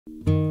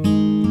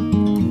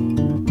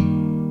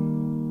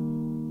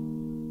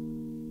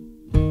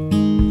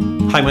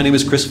Hi, my name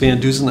is Chris Van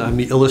Dusen. I'm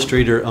the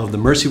illustrator of the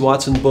Mercy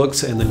Watson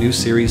books and the new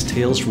series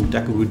Tales from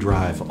Deckawoo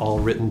Drive, all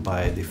written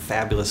by the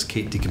fabulous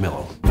Kate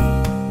DiCamillo.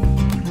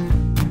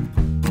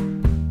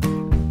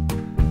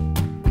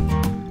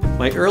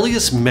 My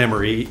earliest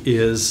memory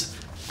is,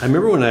 I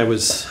remember when I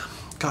was,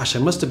 I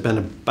must have been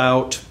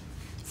about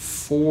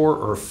 4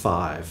 or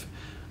 5.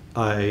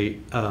 I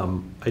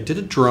did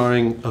a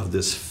drawing of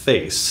this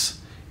face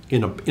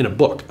in a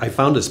book. I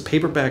found this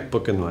paperback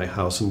book in my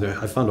house, and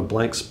I found a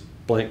blank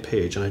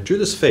page, and I drew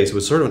this face. It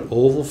was sort of an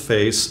oval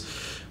face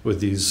with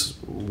these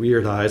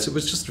weird eyes. It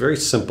was just very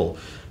simple.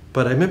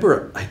 But I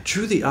remember I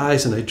drew the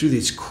eyes, and I drew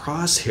these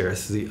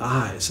crosshairs through the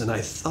eyes, and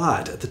I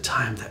thought at the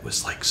time that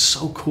was like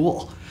so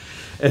cool.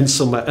 And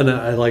so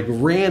I like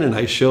ran and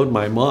I showed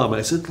my mom.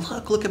 I said,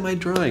 look at my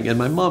drawing. And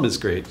my mom is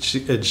great.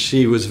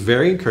 She was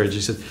very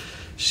encouraged.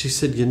 She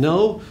said, you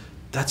know,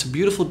 that's a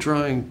beautiful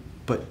drawing,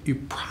 but you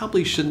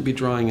probably shouldn't be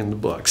drawing in the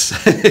books,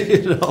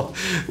 you know,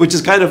 which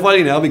is kind of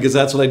funny now because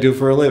that's what I do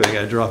for a living.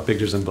 I draw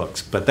pictures in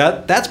books. But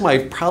that's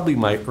probably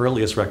my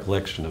earliest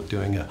recollection of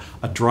doing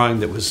a drawing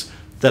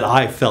that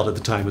I felt at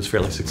the time was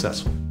fairly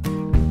successful.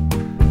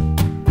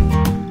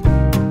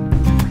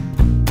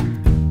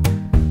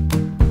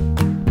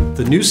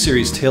 The new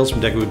series, Tales from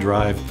Deckawoo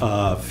Drive,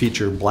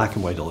 feature black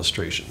and white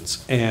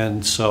illustrations.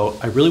 And so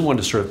I really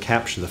wanted to sort of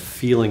capture the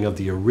feeling of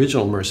the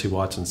original Mercy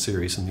Watson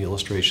series and the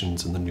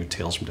illustrations in the new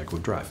Tales from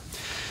Deckawoo Drive.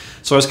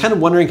 So I was kind of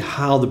wondering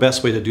how the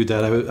best way to do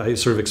that. I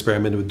sort of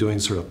experimented with doing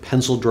sort of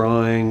pencil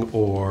drawing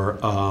or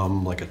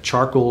like a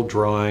charcoal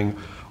drawing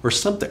or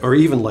something, or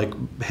even like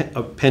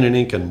a pen and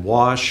ink and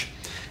wash.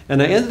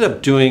 And I ended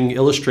up doing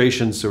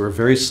illustrations that were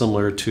very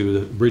similar to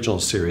the original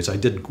series. I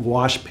did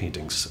gouache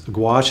paintings.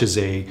 Gouache is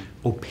a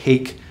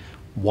opaque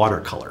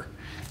watercolor.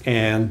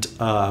 And,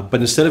 but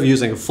instead of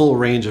using a full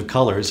range of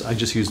colors, I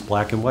just used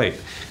black and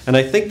white. And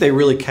I think they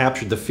really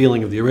captured the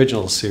feeling of the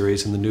original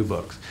series in the new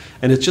books.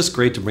 And it's just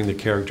great to bring the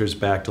characters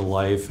back to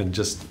life and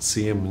just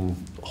see them in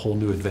whole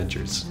new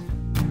adventures.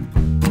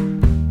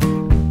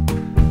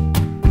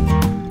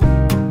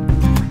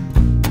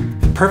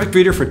 Perfect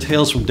reader for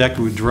Tales from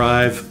Deckawoo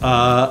Drive.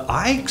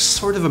 I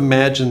sort of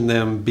imagine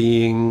them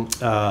being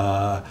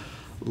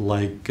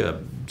like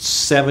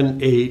 7,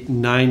 8,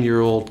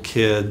 9-year-old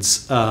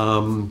kids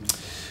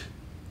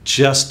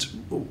just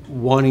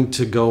wanting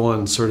to go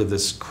on sort of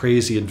this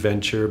crazy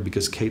adventure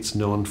because Kate's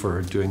known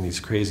for doing these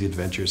crazy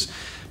adventures.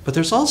 But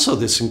there's also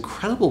this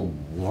incredible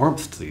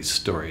warmth to these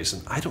stories,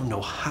 and I don't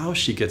know how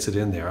she gets it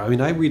in there. I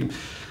mean, I read,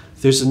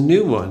 there's a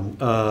new one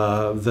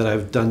that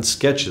I've done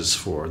sketches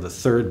for, the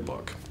 3rd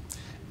book.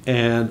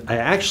 And I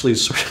actually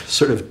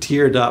sort of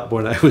teared up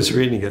when I was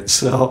reading it.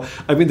 So,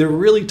 I mean, they're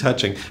really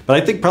touching.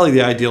 But I think probably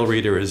the ideal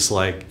reader is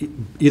like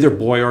either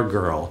boy or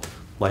girl,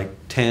 like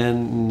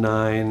 10,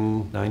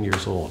 9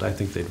 years old. I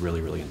think they'd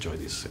really, really enjoy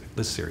this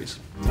series.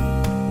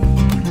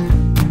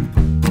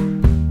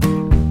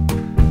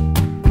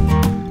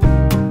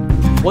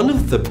 One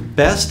of the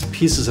best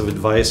pieces of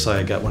advice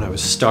I got when I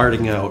was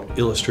starting out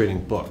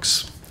illustrating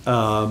books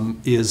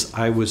is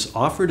I was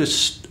offered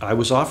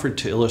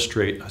to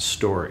illustrate a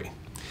story.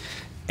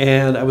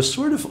 And I was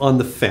sort of on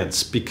the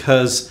fence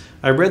because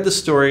I read the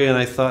story and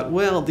I thought,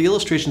 well, the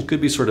illustrations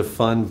could be sort of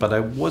fun, but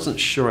I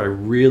wasn't sure I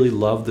really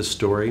loved the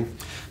story.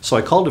 So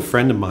I called a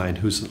friend of mine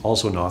who's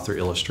also an author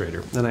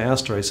illustrator, and I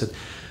asked her, I said,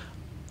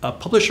 a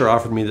publisher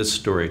offered me this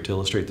story to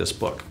illustrate this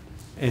book,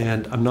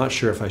 and I'm not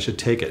sure if I should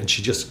take it. And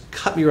she just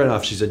cut me right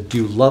off. She said, do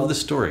you love the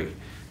story?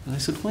 And I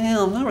said,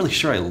 well, I'm not really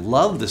sure I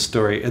love the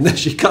story. And then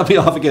she cut me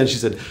off again. She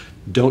said,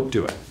 don't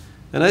do it.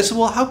 And I said,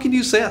 well, how can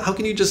you say it? How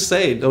can you just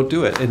say, don't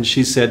do it? And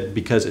she said,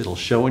 because it'll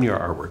show in your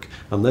artwork.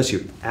 Unless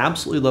you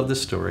absolutely love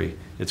this story,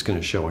 it's going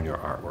to show in your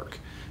artwork.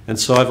 And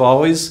so I've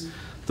always,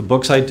 the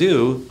books I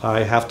do,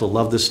 I have to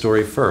love this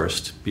story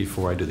first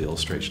before I do the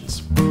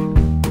illustrations.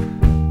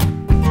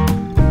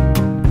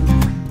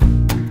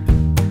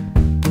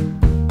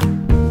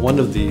 One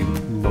of the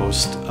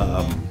most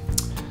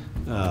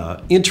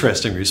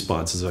interesting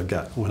responses I've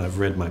got when I've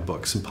read my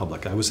books in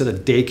public. I was at a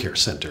daycare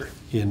center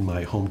in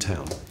my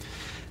hometown.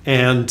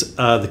 And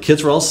the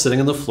kids were all sitting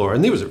on the floor,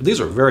 and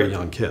these were very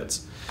young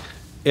kids.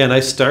 And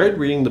I started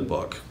reading the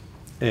book,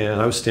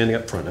 and I was standing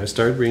up front. I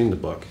started reading the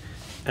book,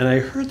 and I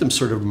heard them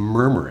sort of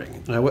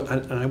murmuring, and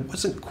I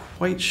wasn't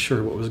quite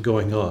sure what was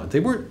going on. They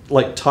weren't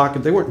like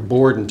talking, they weren't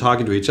bored and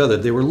talking to each other.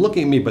 They were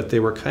looking at me, but they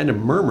were kind of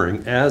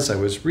murmuring as I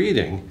was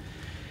reading.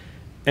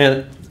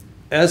 And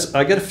as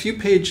I got a few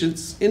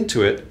pages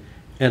into it,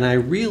 and I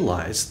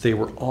realized they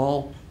were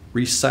all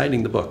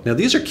reciting the book. Now,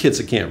 these are kids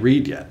that can't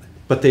read yet,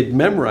 but they'd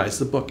memorized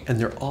the book, and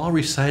they're all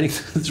reciting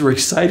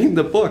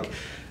the book.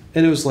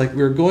 And it was like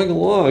we were going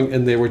along,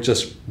 and they were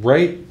just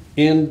right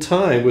in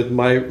time with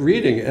my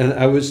reading. And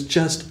I was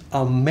just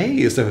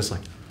amazed. I was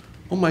like,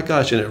 oh my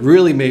gosh. And it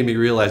really made me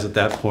realize at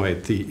that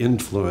point the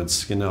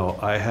influence, you know,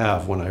 I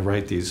have when I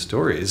write these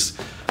stories.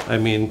 I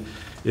mean,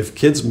 if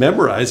kids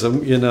memorize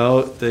them, you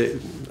know,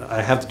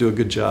 I have to do a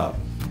good job.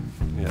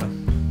 Yeah.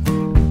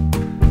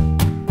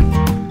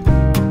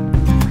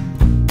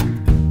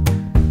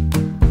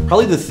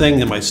 Probably the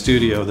thing in my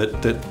studio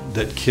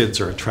that kids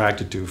are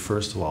attracted to,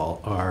 first of all,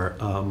 are,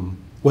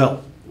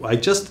 well,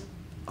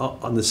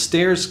 on the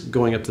stairs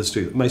going up to the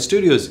studio, my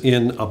studio is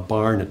in a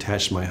barn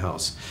attached to my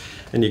house.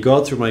 And you go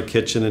out through my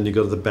kitchen and you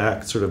go to the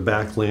back, sort of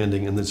back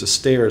landing, and there's a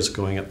stairs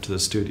going up to the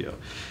studio.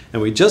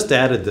 And we just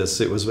added this.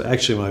 It was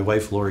actually my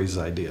wife Lori's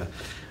idea.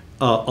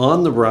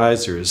 On the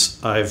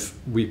risers,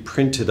 we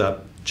printed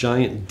up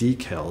giant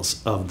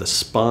decals of the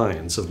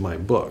spines of my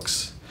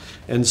books.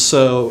 And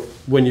so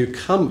when you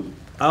come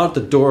out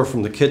the door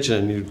from the kitchen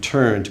and you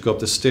turn to go up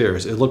the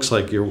stairs, it looks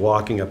like you're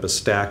walking up a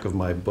stack of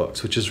my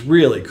books, which is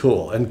really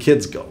cool. And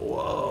kids go,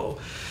 whoa.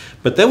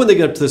 But then when they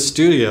get up to the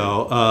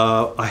studio,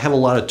 I have a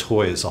lot of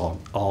toys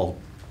all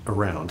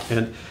around.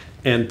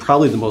 And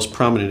probably the most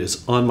prominent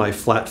is on my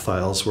flat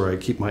files where I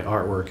keep my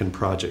artwork and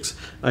projects.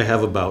 I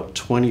have about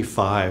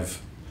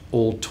 25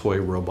 old toy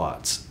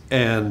robots.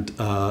 And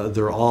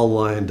they're all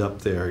lined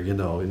up there, you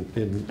know,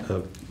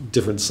 in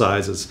different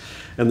sizes.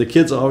 And the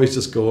kids always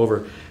just go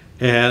over.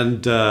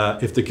 And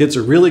if the kids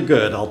are really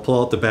good, I'll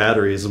pull out the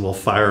batteries and we'll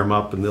fire them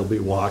up, and they'll be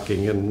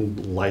walking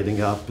and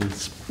lighting up,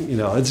 and you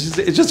know, it's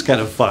just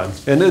kind of fun.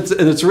 And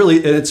it's a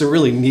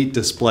really neat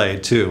display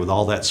too, with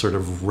all that sort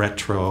of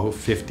retro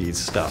 50s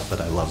stuff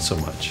that I love so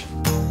much.